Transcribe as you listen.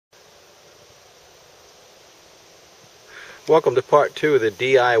Welcome to part 2 of the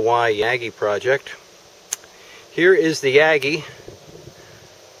D.I.Y.Yagi project. Here is the Yagi,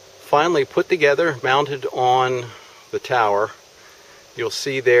 finally put together, mounted on the tower. You'll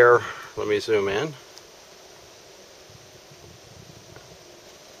see there, let me zoom in.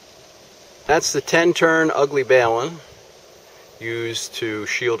 That's the 10-turn ugly balun used to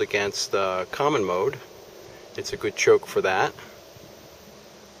shield against common mode. It's a good choke for that.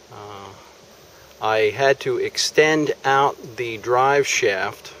 I had to extend out the drive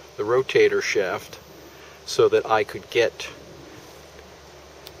shaft, the rotator shaft, so that I could get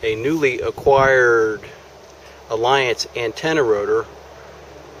a newly acquired Alliance antenna rotor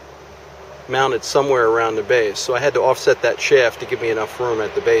mounted somewhere around the base. So I had to offset that shaft to give me enough room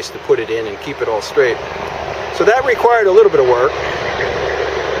at the base to put it in and keep it all straight. So that required a little bit of work.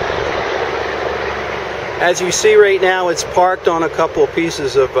 As you see right now, it's parked on a couple of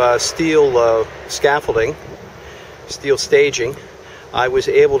pieces of steel scaffolding, steel staging. I was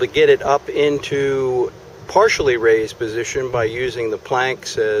able to get it up into partially raised position by using the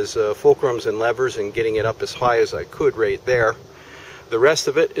planks as fulcrums and levers and getting it up as high as I could right there. The rest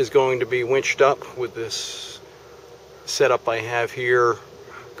of it is going to be winched up with this setup I have here,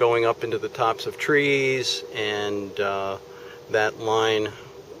 going up into the tops of trees, and that line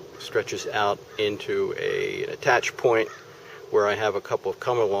stretches out into an attach point where I have a couple of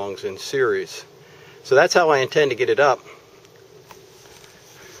come-alongs in series. So that's how I intend to get it up.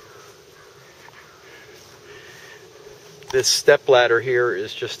 This step ladder here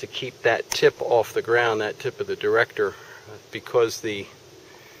is just to keep that tip off the ground, that tip of the director, because the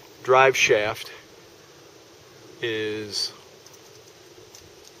drive shaft is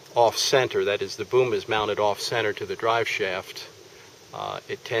off center. That is, the boom is mounted off center to the drive shaft.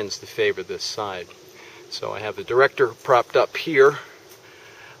 It tends to favor this side. So I have the director propped up here.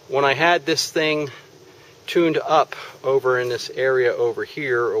 When I had this thing tuned up over in this area over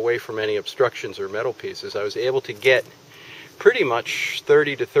here, away from any obstructions or metal pieces, I was able to get pretty much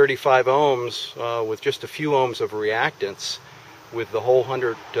 30 to 35 ohms with just a few ohms of reactance with the whole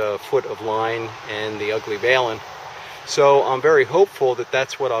 100 foot of line and the ugly balun. So I'm very hopeful that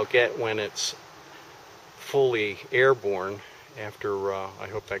that's what I'll get when it's fully airborne. After I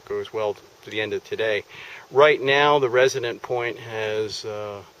hope that goes well to the end of today. Right now the resonant point has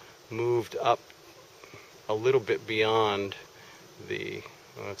moved up a little bit beyond the,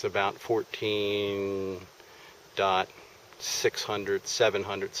 it's about 14.600,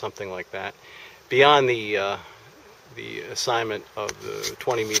 700, something like that, beyond the assignment of the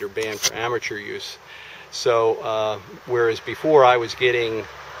 20-meter band for amateur use. So whereas before I was getting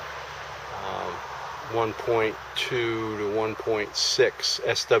 1.2 to 1.6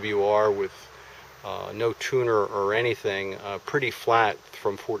 SWR with no tuner or anything, pretty flat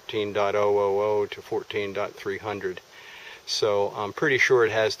from 14.000 to 14.300. So I'm pretty sure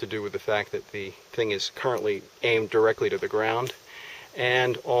it has to do with the fact that the thing is currently aimed directly to the ground,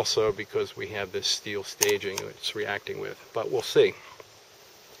 and also because we have this steel staging it's reacting with, but we'll see.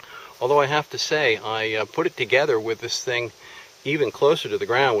 Although I have to say, I put it together with this thing even closer to the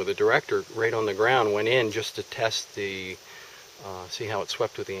ground, with the director right on the ground, went in just to test the, see how it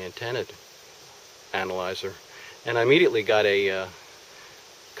swept with the antenna analyzer. And I immediately got a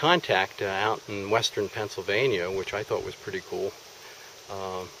contact out in western Pennsylvania, which I thought was pretty cool.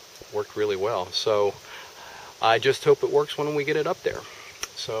 Worked really well. So I just hope it works when we get it up there.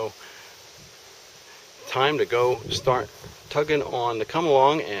 So time to go start tugging on the come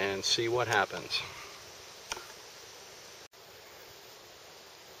along and see what happens.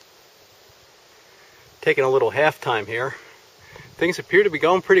 Taking a little halftime here. Things appear to be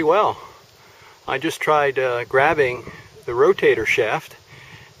going pretty well. I just tried grabbing the rotator shaft,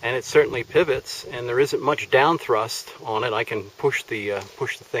 and it certainly pivots, and there isn't much down thrust on it. I can push the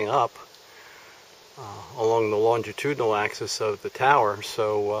thing up along the longitudinal axis of the tower.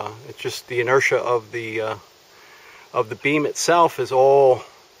 So it's just the inertia of the beam itself is all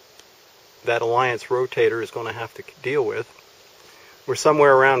that Alliance rotator is going to have to deal with. We're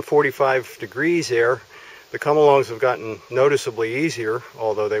somewhere around 45 degrees there. The come-alongs have gotten noticeably easier,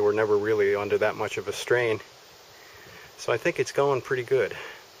 although they were never really under that much of a strain. So I think it's going pretty good.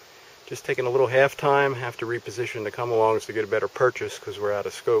 Just taking a little half-time, have to reposition the come-alongs to get a better purchase because we're out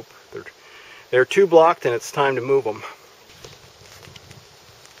of scope. They're too blocked, and it's time to move them.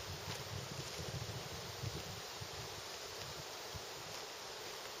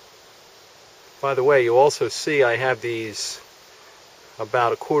 By the way, you also see I have these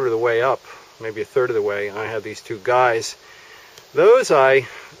about a quarter of the way up, maybe a third of the way. I have these two guys. Those I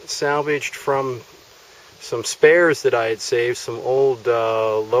salvaged from some spares that I had saved, some old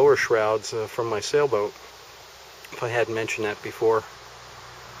lower shrouds from my sailboat. if I hadn't mentioned that before.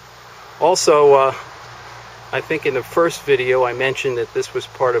 Also, I think in the first video I mentioned that this was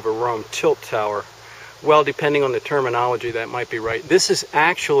part of a Rome tilt tower. Well, depending on the terminology, that might be right. This is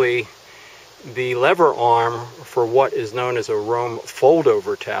actually the lever arm for what is known as a Rome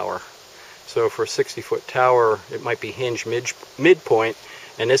fold-over tower. So for a 60-foot tower, it might be hinged midpoint,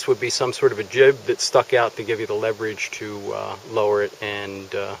 and this would be some sort of a jib that stuck out to give you the leverage to lower it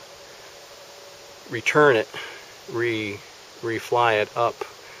and return it, refly it up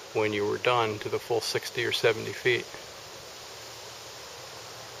when you were done to the full 60 or 70 feet.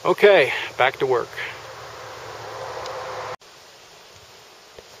 Okay, back to work.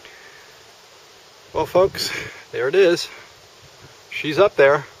 Well, folks, there it is. She's up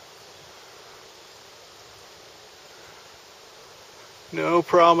there. No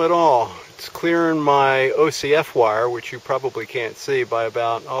problem at all. It's clearing my OCF wire, which you probably can't see, by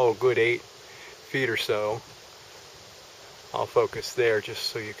about, oh, a good 8 feet or so. I'll focus there just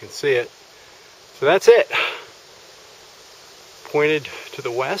so you can see it. So that's it. Pointed to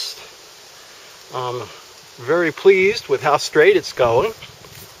the west. I'm very pleased with how straight it's going.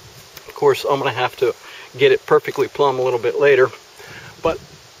 Of course, I'm going to have to get it perfectly plumb a little bit later. But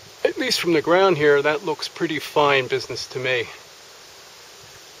at least from the ground here, that looks pretty fine business to me.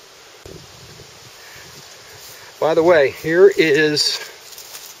 By the way, here is,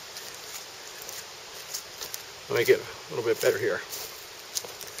 let me get a little bit better here.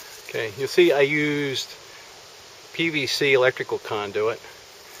 Okay, you'll see I used PVC electrical conduit.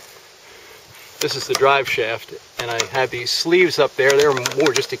 This is the drive shaft, and I have these sleeves up there. They're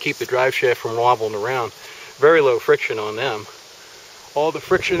more just to keep the drive shaft from wobbling around. Very low friction on them. All the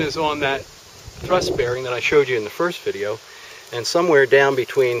friction is on that thrust bearing that I showed you in the first video, and somewhere down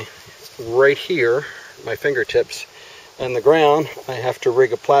between right here, my fingertips, and the ground, I have to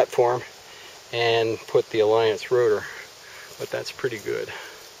rig a platform and put the Alliance rotor, but that's pretty good.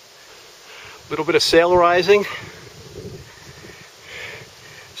 A little bit of sailorizing,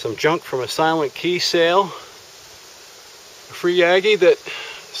 some junk from a silent key sail, a free Yagi that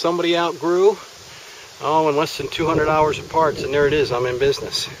somebody outgrew, oh, in less than 200 hours of parts, and there it is, I'm in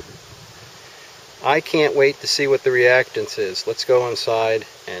business. I can't wait to see what the reactance is. Let's go inside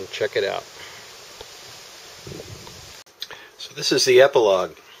and check it out. So this is the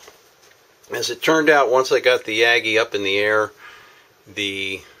epilogue. As it turned out, once I got the Yagi up in the air,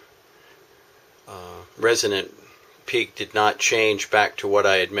 the resonant peak did not change back to what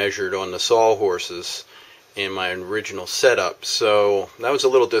I had measured on the sawhorses in my original setup. So that was a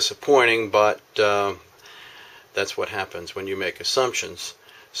little disappointing, but that's what happens when you make assumptions.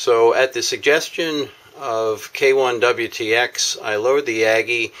 So at the suggestion of K1WTX, I lowered the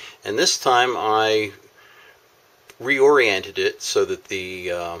Yagi, and this time I reoriented it so that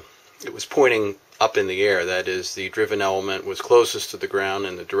it was pointing up in the air. That is, the driven element was closest to the ground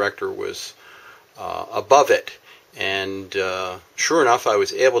and the director was above it. And sure enough, I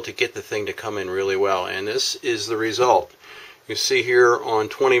was able to get the thing to come in really well, and this is the result. You see here on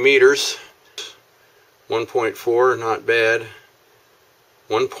 20 meters, 1.4, not bad.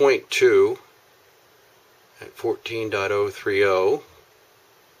 1.2 at 14.030.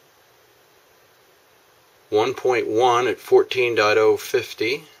 1.1 at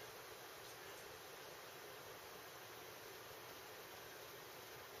 14.050.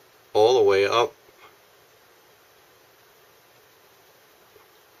 All the way up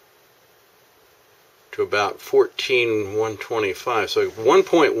to about 14.125. So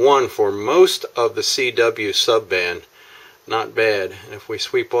 1.1 for most of the CW subband. Not bad. And if we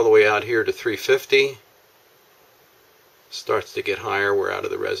sweep all the way out here to 350, starts to get higher. We're out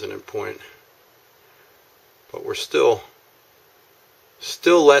of the resonant point. But we're still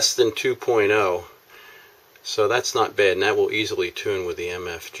less than 2.0. So that's not bad, and that will easily tune with the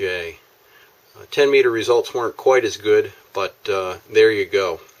MFJ. 10 meter results weren't quite as good, but there you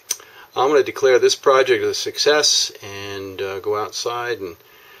go. I'm going to declare this project a success and go outside and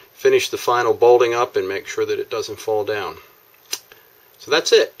finish the final bolting up and make sure that it doesn't fall down. So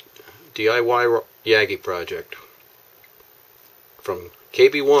that's it. D.I.Y.Yagi project from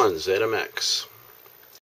KB1 ZMX.